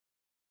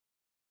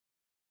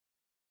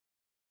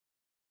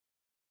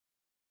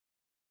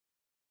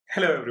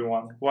Hello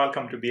everyone,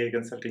 welcome to BI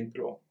Consulting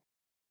Pro.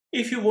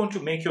 If you want to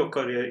make your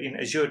career in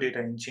Azure Data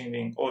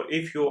Engineering, or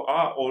if you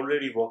are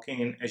already working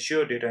in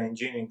Azure Data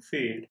Engineering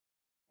field,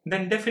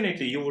 then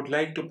definitely you would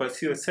like to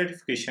pursue a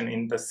certification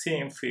in the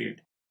same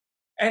field.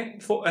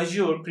 And for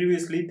Azure,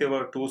 previously there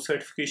were two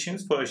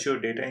certifications for Azure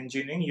Data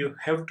Engineering. You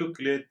have to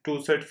clear two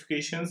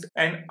certifications,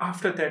 and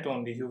after that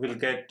only you will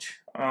get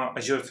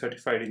Azure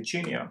Certified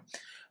Engineer.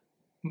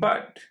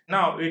 But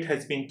now it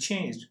has been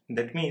changed.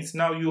 That means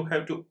now you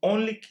have to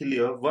only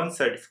clear one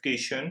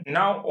certification.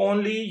 Now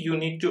only you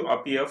need to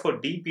appear for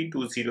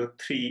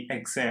DP203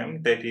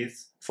 exam, that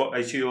is for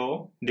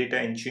Azure Data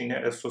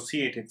Engineer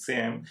Associate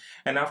exam,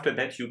 and after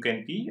that you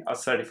can be a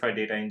certified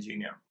data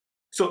engineer.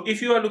 So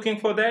if you are looking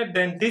for that,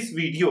 then this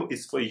video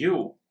is for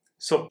you.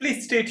 So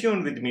please stay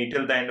tuned with me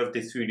till the end of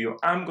this video.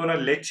 I'm gonna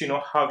let you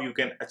know how you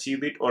can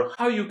achieve it or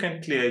how you can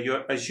clear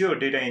your Azure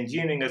Data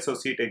Engineering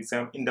Associate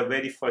exam in the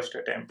very first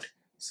attempt.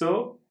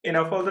 So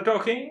enough of the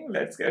talking,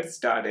 let's get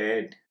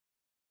started.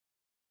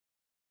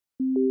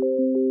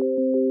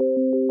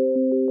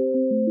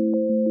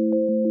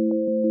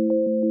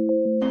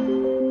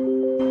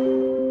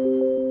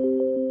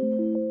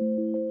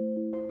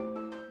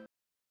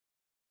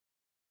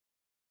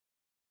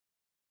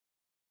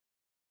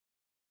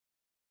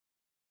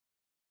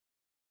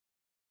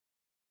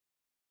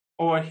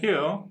 Over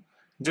here,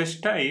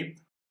 just type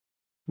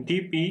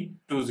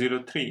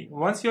DP203.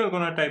 Once you are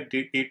going to type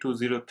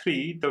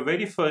DP203, the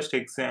very first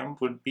exam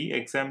would be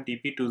exam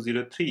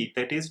DP203,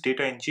 that is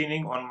Data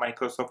Engineering on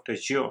Microsoft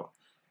Azure.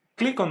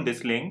 Click on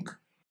this link.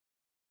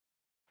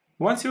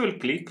 Once you will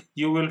click,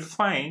 you will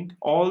find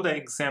all the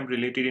exam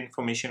related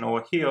information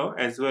over here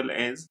as well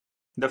as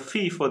the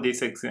fee for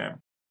this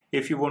exam.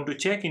 If you want to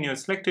check in your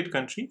selected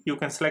country, you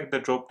can select the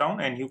drop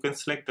down and you can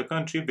select the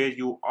country where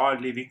you are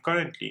living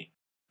currently.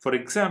 For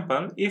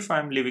example, if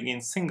I'm living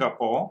in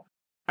Singapore,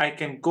 I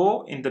can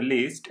go in the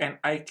list and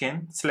I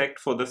can select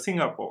for the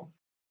Singapore.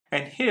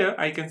 And here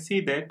I can see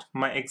that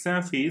my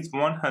exam fee is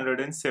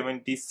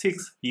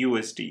 176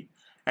 USD.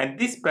 And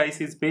this price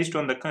is based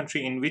on the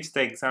country in which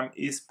the exam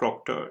is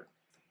proctored.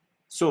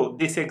 So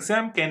this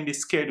exam can be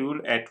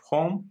scheduled at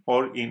home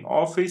or in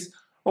office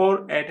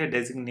or at a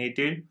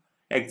designated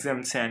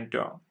exam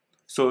center.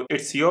 So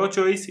it's your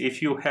choice.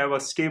 If you have a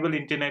stable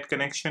internet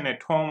connection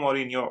at home or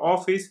in your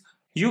office,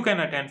 you can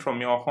attend from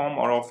your home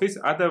or office.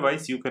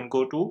 Otherwise, you can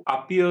go to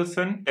a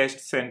Pearson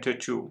test center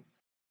too.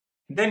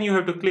 Then you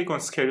have to click on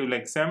schedule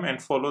exam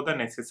and follow the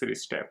necessary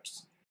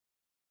steps.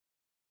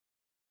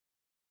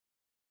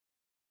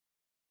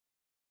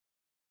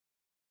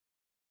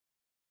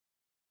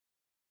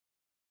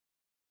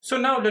 So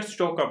now let's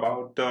talk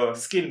about the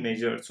skill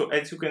measure. So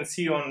as you can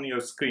see on your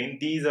screen,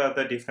 these are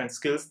the different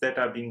skills that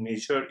are being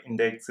measured in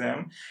the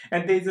exam,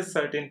 and there is a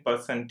certain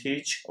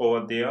percentage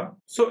over there.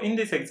 So in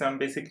this exam,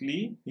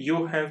 basically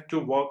you have to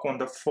work on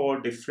the 4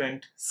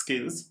 different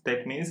skills.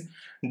 That means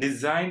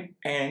design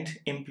and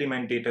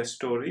implement data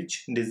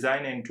storage,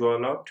 design and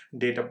develop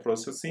data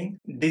processing,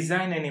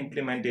 design and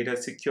implement data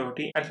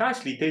security, and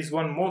lastly there is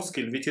one more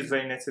skill which is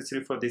very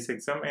necessary for this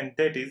exam, and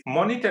that is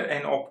monitor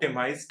and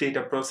optimize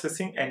data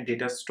processing and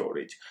data storage.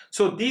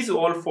 So these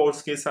all 4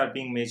 skills are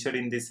being measured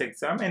in this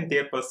exam, and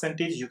their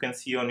percentage you can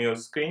see on your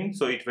screen.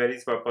 So it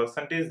varies by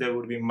percentage. There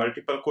would be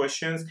multiple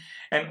questions,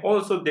 and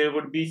also there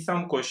would be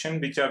some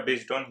questions which are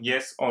based on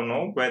yes or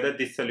no, whether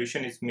this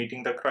solution is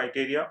meeting the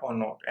criteria or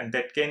not, and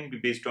that can be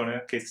based on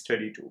a case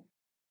study too.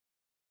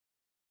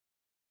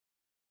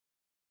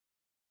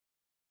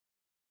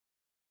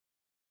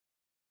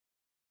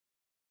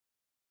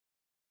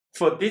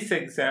 For this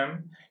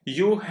exam,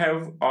 you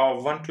have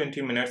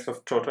 120 minutes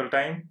of total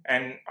time,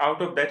 and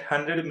out of that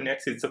 100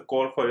 minutes is a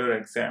call for your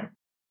exam.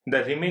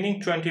 The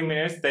remaining 20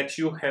 minutes that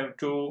you have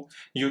to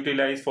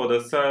utilize for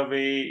the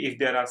survey, if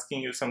they are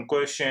asking you some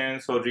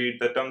questions or read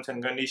the terms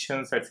and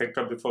conditions,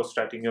 etc. before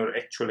starting your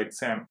actual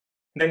exam.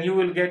 Then you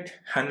will get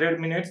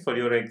 100 minutes for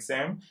your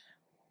exam.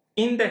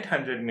 In that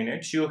 100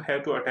 minutes, you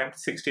have to attempt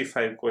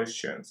 65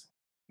 questions.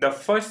 The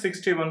first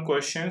 61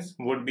 questions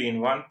would be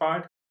in one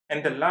part,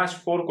 and the last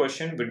 4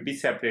 questions will be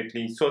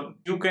separately. So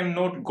you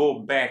cannot go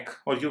back,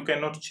 or you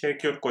cannot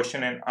check your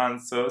question and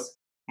answers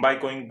by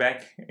going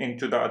back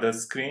into the other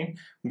screen,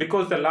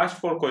 because the last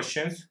 4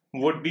 questions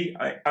would be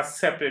a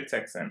separate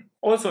section.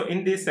 Also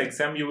in this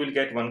exam you will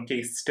get one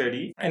case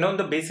study, and on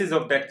the basis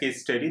of that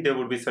case study there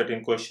would be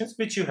certain questions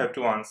which you have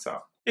to answer.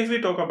 If we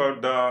talk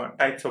about the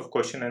types of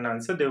question and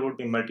answer, there would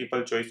be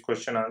multiple choice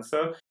question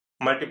answer,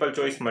 multiple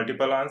choice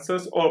multiple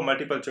answers, or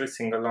multiple choice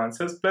single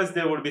answers, plus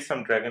there would be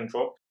some drag and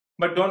drop.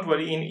 But don't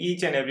worry, in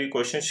each and every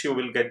question you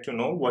will get to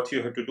know what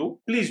you have to do.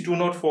 Please do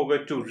not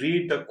forget to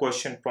read the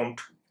question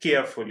prompt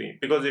carefully,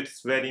 because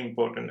it's very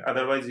important.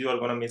 Otherwise you are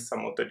going to miss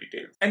some of the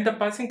details. And the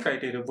passing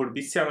criteria would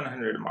be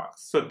 700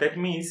 marks. So that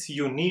means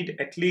you need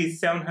at least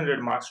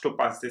 700 marks to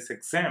pass this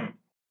exam.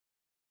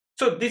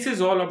 So this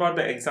is all about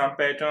the exam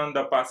pattern,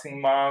 the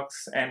passing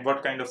marks, and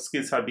what kind of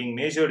skills are being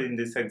measured in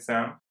this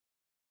exam.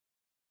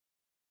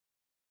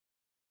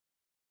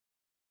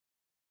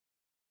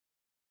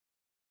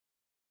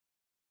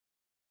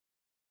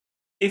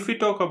 If we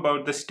talk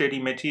about the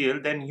study material,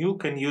 then you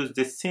can use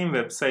this same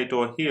website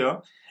over here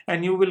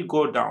and you will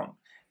go down.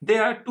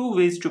 There are two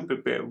ways to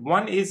prepare.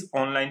 One is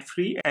online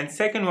free and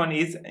second one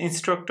is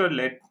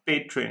instructor-led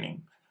paid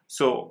training.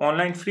 So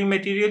online free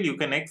material you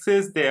can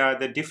access. There are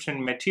the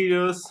different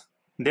materials.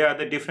 There are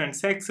the different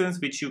sections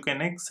which you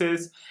can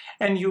access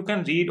and you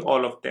can read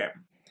all of them.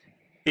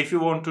 If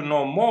you want to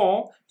know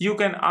more, you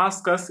can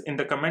ask us in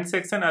the comment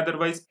section.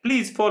 Otherwise,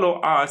 please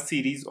follow our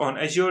series on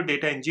Azure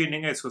Data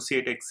Engineering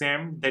Associate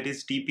Exam, that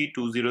is DP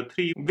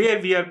 203, where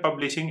we are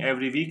publishing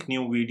every week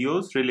new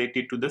videos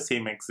related to the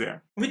same exam,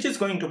 which is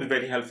going to be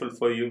very helpful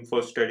for you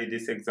for study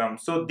this exam.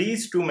 So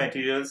these two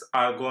materials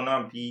are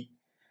gonna be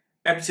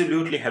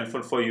absolutely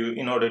helpful for you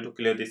in order to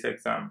clear this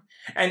exam.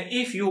 And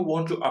if you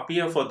want to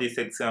appear for this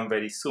exam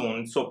very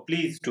soon, so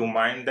please do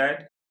mind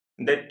that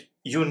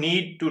you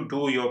need to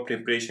do your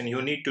preparation.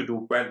 You need to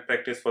do well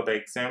practice for the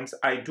exams.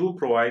 I do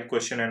provide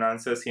question and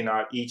answers in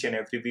our each and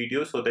every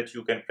video so that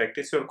you can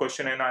practice your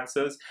question and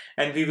answers,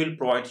 and we will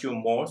provide you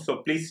more.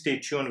 So please stay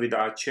tuned with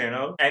our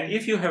channel, and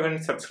if you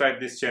haven't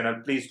subscribed this channel,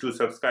 please do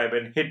subscribe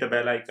and hit the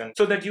bell icon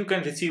so that you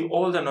can receive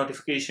all the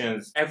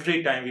notifications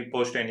every time we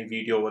post any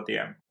video over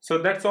there. So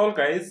that's all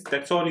guys,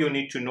 that's all you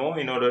need to know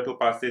in order to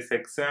pass this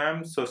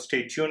exam. So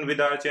stay tuned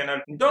with our channel.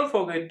 Don't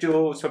forget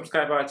to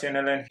subscribe our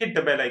channel and hit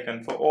the bell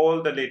icon for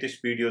all the latest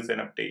videos and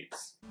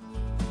updates.